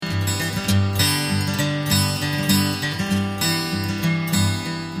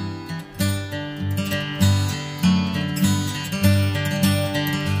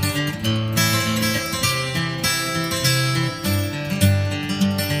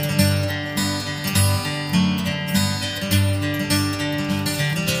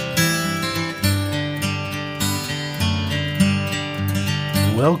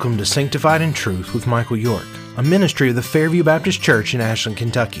Welcome to Sanctified in Truth with Michael York, a ministry of the Fairview Baptist Church in Ashland,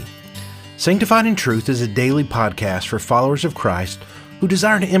 Kentucky. Sanctified in Truth is a daily podcast for followers of Christ who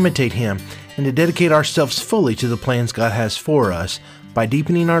desire to imitate Him and to dedicate ourselves fully to the plans God has for us by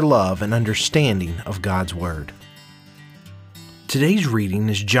deepening our love and understanding of God's Word. Today's reading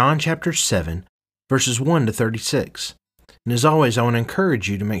is John chapter 7, verses 1 to 36. And as always, I want to encourage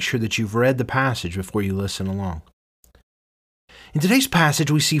you to make sure that you've read the passage before you listen along. In today's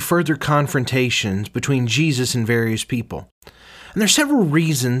passage, we see further confrontations between Jesus and various people. And there are several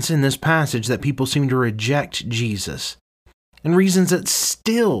reasons in this passage that people seem to reject Jesus, and reasons that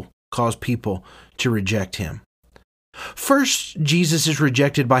still cause people to reject Him. First, Jesus is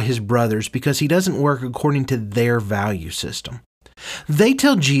rejected by His brothers because He doesn't work according to their value system. They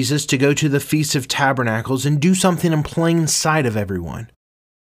tell Jesus to go to the Feast of Tabernacles and do something in plain sight of everyone.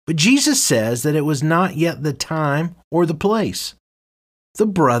 But Jesus says that it was not yet the time or the place. The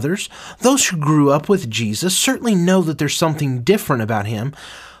brothers, those who grew up with Jesus, certainly know that there's something different about Him,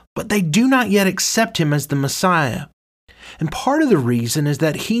 but they do not yet accept Him as the Messiah. And part of the reason is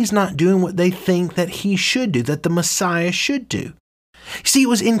that He's not doing what they think that He should do, that the Messiah should do. You see, it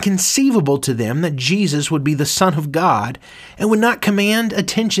was inconceivable to them that Jesus would be the Son of God and would not command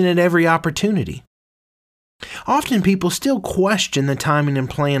attention at every opportunity. Often people still question the timing and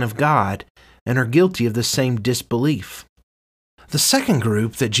plan of God and are guilty of the same disbelief. The second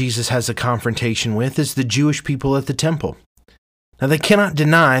group that Jesus has a confrontation with is the Jewish people at the temple. Now, they cannot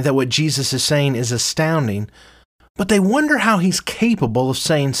deny that what Jesus is saying is astounding, but they wonder how He's capable of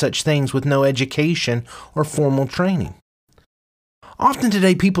saying such things with no education or formal training. Often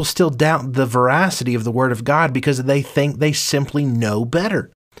today, people still doubt the veracity of the Word of God because they think they simply know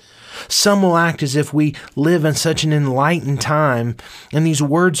better. Some will act as if we live in such an enlightened time, and these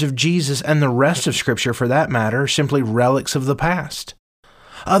words of Jesus and the rest of Scripture, for that matter, are simply relics of the past.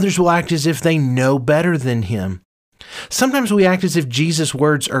 Others will act as if they know better than Him. Sometimes we act as if Jesus'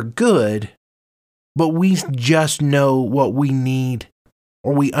 words are good, but we just know what we need,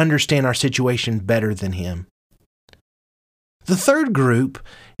 or we understand our situation better than Him. The third group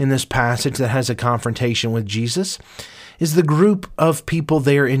in this passage that has a confrontation with Jesus is the group of people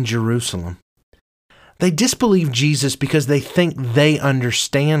there in Jerusalem. They disbelieve Jesus because they think they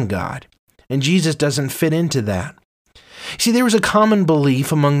understand God, and Jesus doesn't fit into that. See, there was a common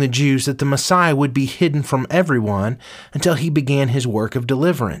belief among the Jews that the Messiah would be hidden from everyone until He began His work of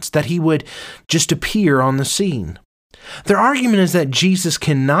deliverance, that He would just appear on the scene. Their argument is that Jesus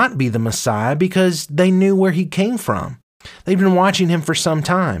cannot be the Messiah because they knew where He came from. They've been watching Him for some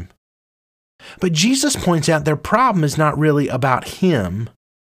time. But Jesus points out their problem is not really about Him.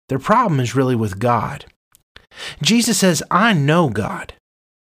 Their problem is really with God. Jesus says, I know God.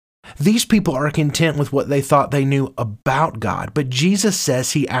 These people are content with what they thought they knew about God, but Jesus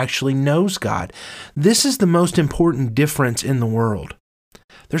says He actually knows God. This is the most important difference in the world.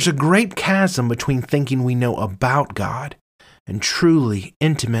 There's a great chasm between thinking we know about God and truly,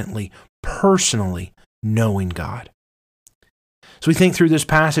 intimately, personally knowing God. As we think through this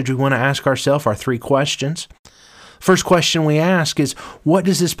passage, we want to ask ourselves our three questions. First question we ask is, what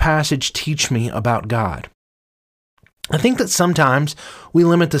does this passage teach me about God? I think that sometimes we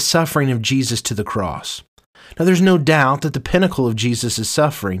limit the suffering of Jesus to the cross. Now, there's no doubt that the pinnacle of Jesus'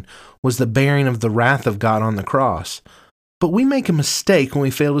 suffering was the bearing of the wrath of God on the cross. But we make a mistake when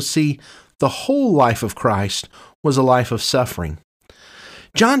we fail to see the whole life of Christ was a life of suffering.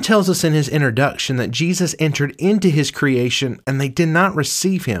 John tells us in his introduction that Jesus entered into His creation and they did not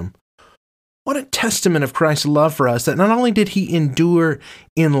receive Him. What a testament of Christ's love for us that not only did He endure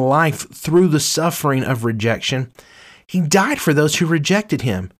in life through the suffering of rejection, He died for those who rejected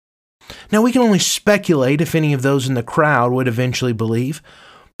Him. Now, we can only speculate if any of those in the crowd would eventually believe,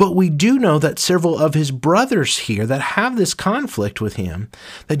 but we do know that several of His brothers here that have this conflict with Him,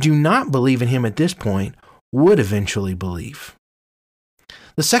 that do not believe in Him at this point, would eventually believe.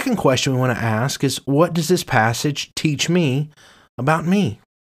 The second question we want to ask is, what does this passage teach me about me?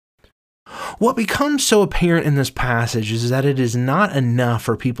 What becomes so apparent in this passage is that it is not enough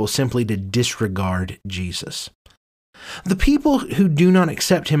for people simply to disregard Jesus. The people who do not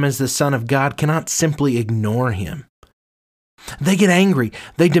accept Him as the Son of God cannot simply ignore Him. They get angry,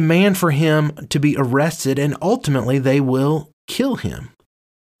 they demand for Him to be arrested, and ultimately they will kill Him.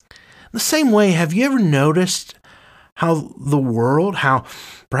 The same way, have you ever noticed how the world, how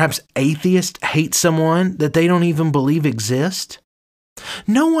perhaps atheists hate someone that they don't even believe exists?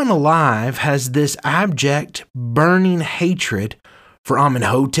 No one alive has this abject, burning hatred for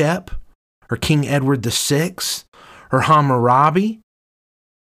Amenhotep, or King Edward VI, or Hammurabi.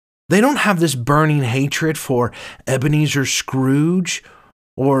 They don't have this burning hatred for Ebenezer Scrooge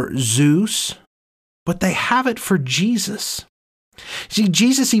or Zeus, but they have it for Jesus. See,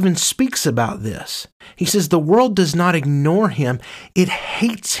 Jesus even speaks about this. He says the world does not ignore him, it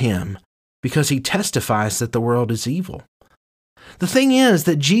hates him because he testifies that the world is evil. The thing is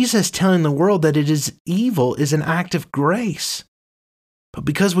that Jesus telling the world that it is evil is an act of grace. But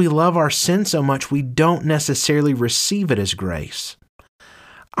because we love our sin so much, we don't necessarily receive it as grace.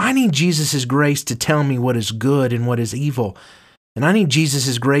 I need Jesus' grace to tell me what is good and what is evil, and I need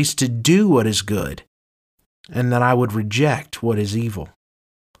Jesus' grace to do what is good, and that I would reject what is evil.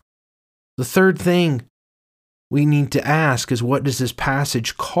 The third thing we need to ask is, what does this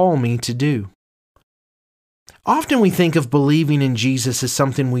passage call me to do? Often we think of believing in Jesus as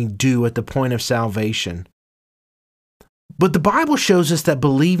something we do at the point of salvation. But the Bible shows us that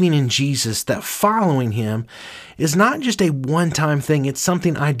believing in Jesus, that following him, is not just a one-time thing, it's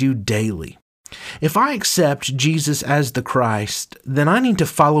something I do daily. If I accept Jesus as the Christ, then I need to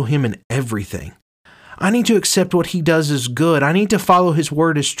follow him in everything. I need to accept what he does as good. I need to follow his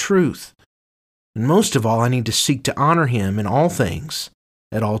word as truth. And most of all, I need to seek to honor him in all things,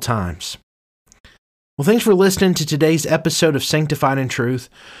 at all times. Well, thanks for listening to today's episode of Sanctified in Truth.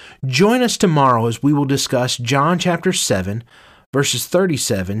 Join us tomorrow as we will discuss John chapter 7, verses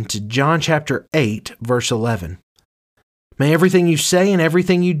 37 to John chapter 8, verse 11. May everything you say and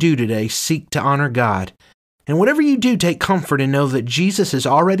everything you do today seek to honor God. And whatever you do, take comfort and know that Jesus has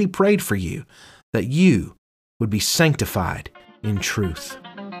already prayed for you, that you would be sanctified in truth.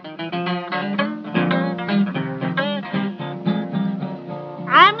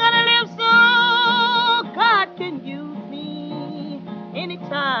 I'm gonna live so God can use me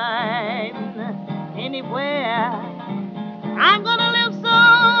anytime, anywhere. I'm gonna live so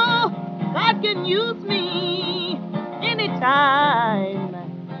God can use me anytime,